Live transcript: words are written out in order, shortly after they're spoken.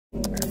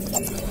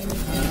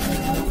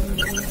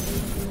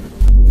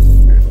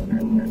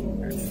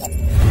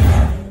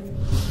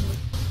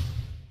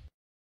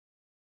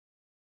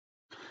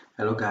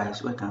Hello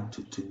guys, welcome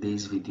to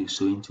today's video.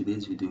 So in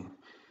today's video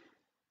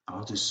I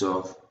want to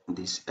solve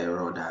this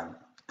error that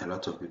a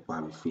lot of people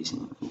have been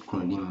facing,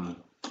 including me.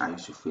 I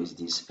used to face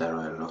this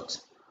error a lot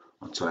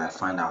until I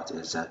find out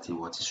exactly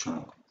what is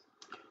wrong.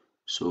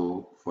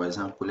 So for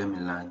example, let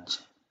me launch.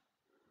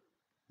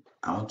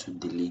 I want to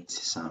delete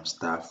some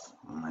stuff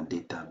on my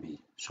database,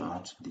 so I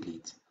want to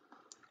delete.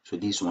 So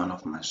this is one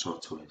of my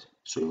softwares.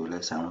 So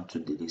let's say I want to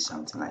delete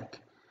something like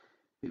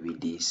maybe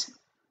this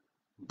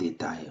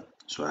data here.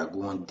 So I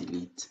go on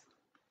delete.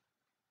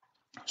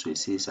 So it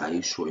says, are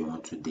you sure you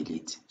want to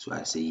delete? So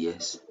I say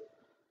yes.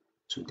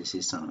 So this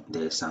is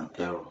there's some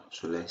error.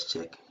 So let's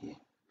check here.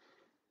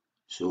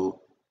 So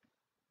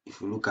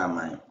if you look at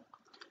my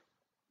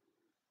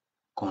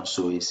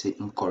console, it says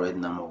incorrect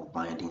number of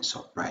bindings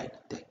supplied.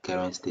 The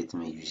current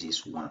statement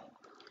uses 1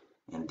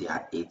 and there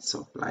are 8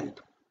 supplied.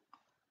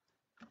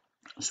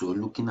 So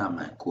looking at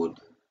my code,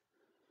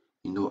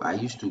 I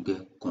used to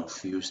get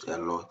confused a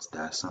lot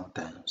that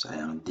sometimes I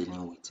am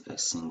dealing with a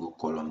single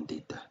column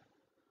data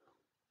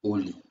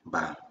only,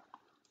 but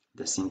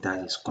the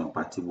syntax is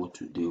compatible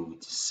to deal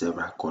with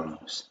several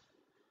columns.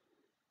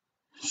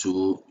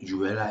 So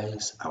you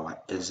realize our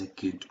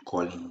execute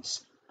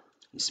callings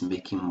is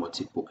making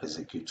multiple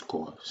execute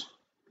calls.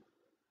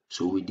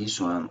 So with this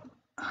one,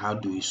 how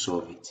do we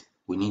solve it?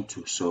 We need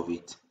to solve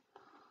it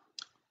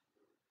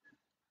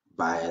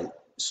by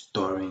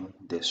storing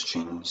the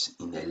strings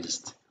in a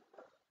list.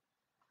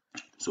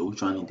 So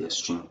which one is the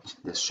string?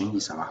 The string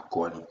is our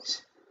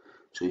callings.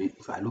 So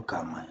if I look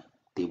at my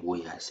table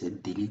here, I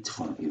said delete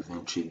from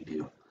inventory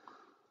bill,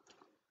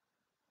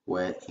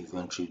 where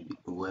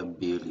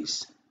bill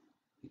is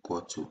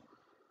equal to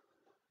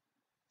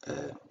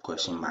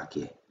question mark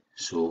here.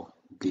 So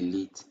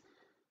delete.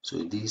 So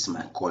this is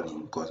my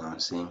calling because I'm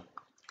saying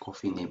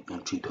coffee name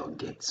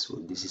entry.get. So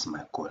this is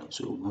my calling.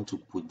 So we want to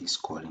put this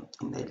calling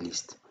in the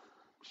list.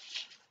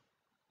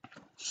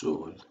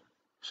 So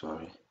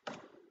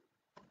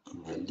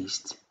in the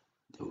list,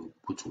 they will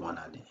put 1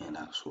 at the end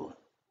as well.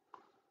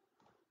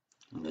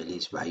 In the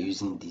list by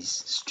using this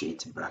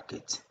straight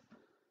bracket.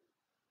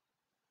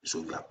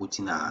 So we are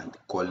putting our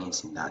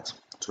callings in that.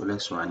 So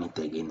let's run it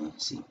again and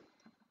see.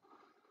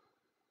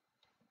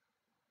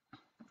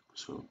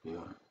 So I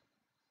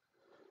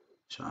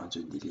want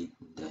to delete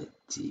the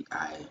TIU.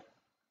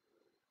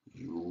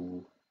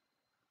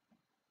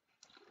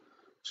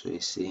 So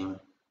it's saying,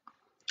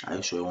 are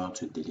you sure you want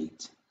to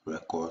delete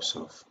records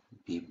of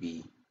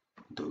BBW?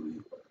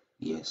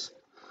 Yes.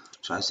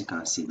 So as you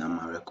can see now,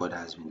 my record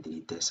has been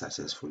deleted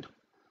successfully.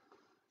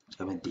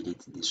 So let me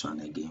delete this one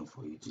again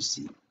for you to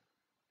see.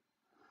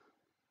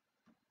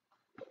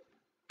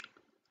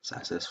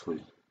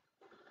 Successfully.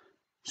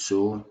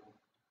 So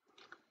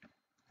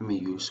let me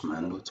use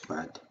my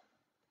notepad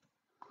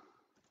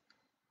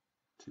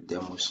to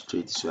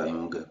demonstrate so I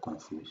won't get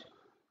confused.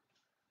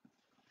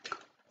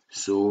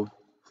 So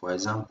for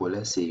example,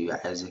 let's say you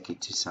are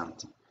executing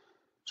something.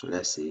 So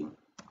let's say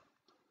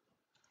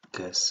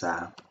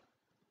cursor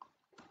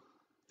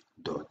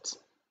dot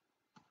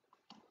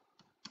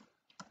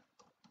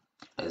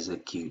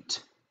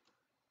execute.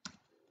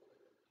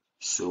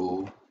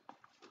 So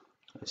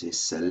let's say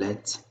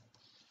select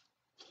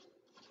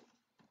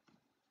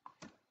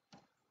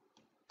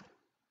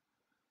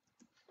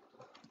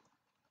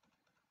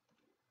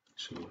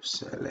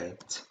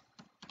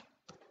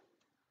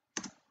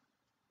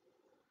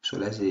so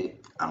let's say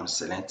I'm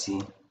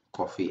selecting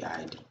coffee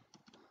ID,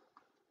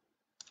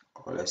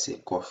 or let's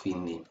say coffee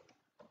name.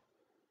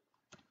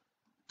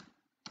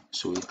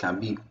 So it can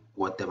be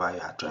whatever you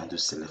are trying to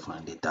select from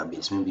a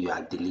database. Maybe you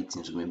are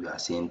deleting, so maybe you are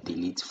saying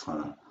delete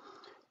from,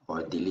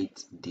 or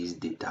delete this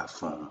data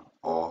from,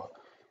 or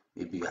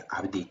maybe you are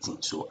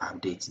updating, so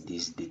update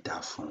this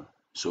data from.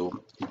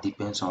 So it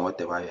depends on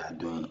whatever you are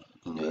doing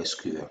in your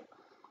SQL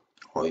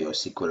or your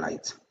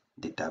SQLite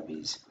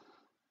database.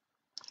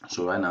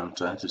 So right now I'm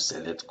trying to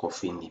select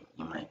coffee name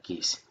in my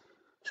case.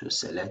 So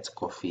select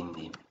coffee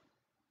name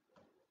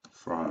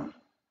from,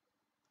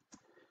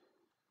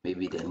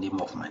 maybe the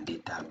name of my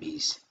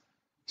database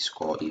is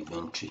called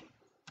inventory.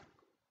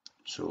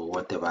 So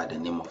whatever the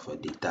name of a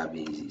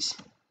database is,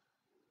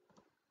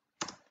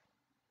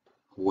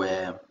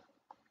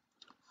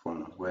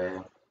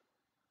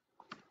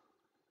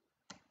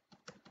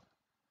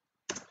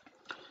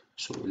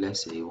 so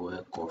let's say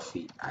where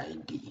coffee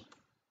ID.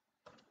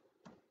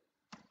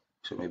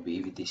 So maybe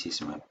if this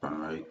is my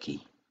primary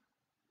key,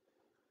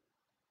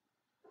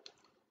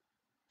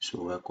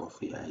 so where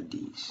coffee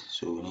ID is,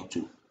 so we need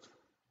to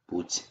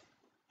put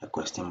a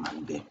question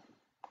mark there.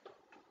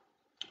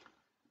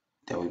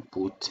 Then we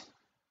put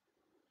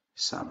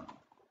some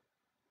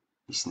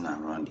listen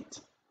around it.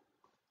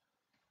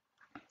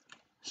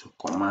 So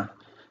comma,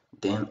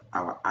 then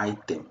our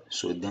item.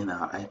 So then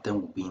our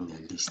item will be in a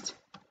list.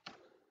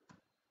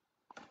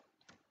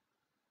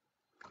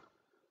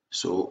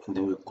 So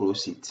then we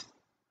close it.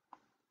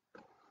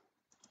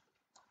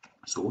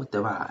 So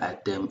whatever our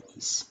item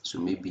is, so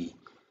maybe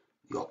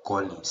your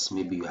callings,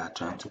 maybe you are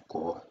trying to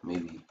call,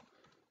 maybe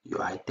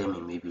your item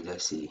in, maybe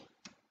let's say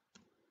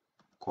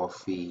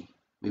coffee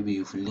maybe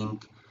you've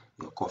linked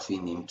your coffee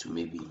name to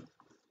maybe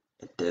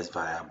a text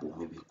variable,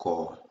 maybe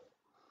call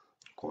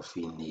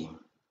coffee name,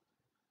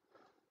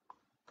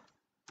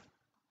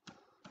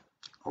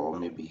 or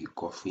maybe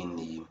coffee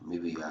name,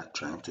 maybe you are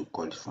trying to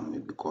call it from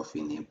maybe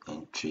coffee name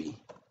entry,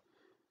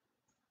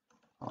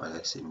 or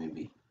let's say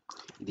maybe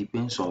it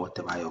depends on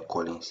whatever your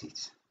calling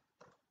is.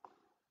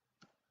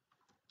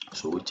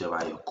 So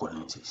whichever your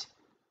calling is,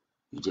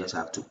 you just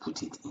have to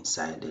put it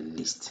inside the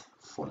list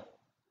form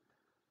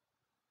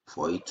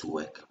for it to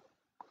work.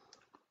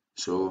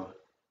 So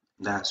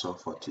that's all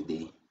for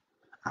today.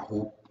 I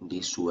hope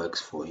this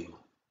works for you,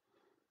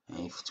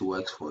 and if it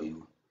works for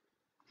you,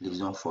 please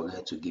don't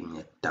forget to give me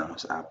a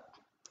thumbs up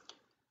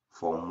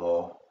for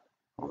more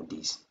of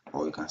this,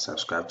 or you can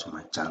subscribe to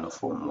my channel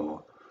for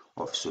more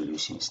of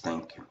solutions.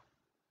 Thank you.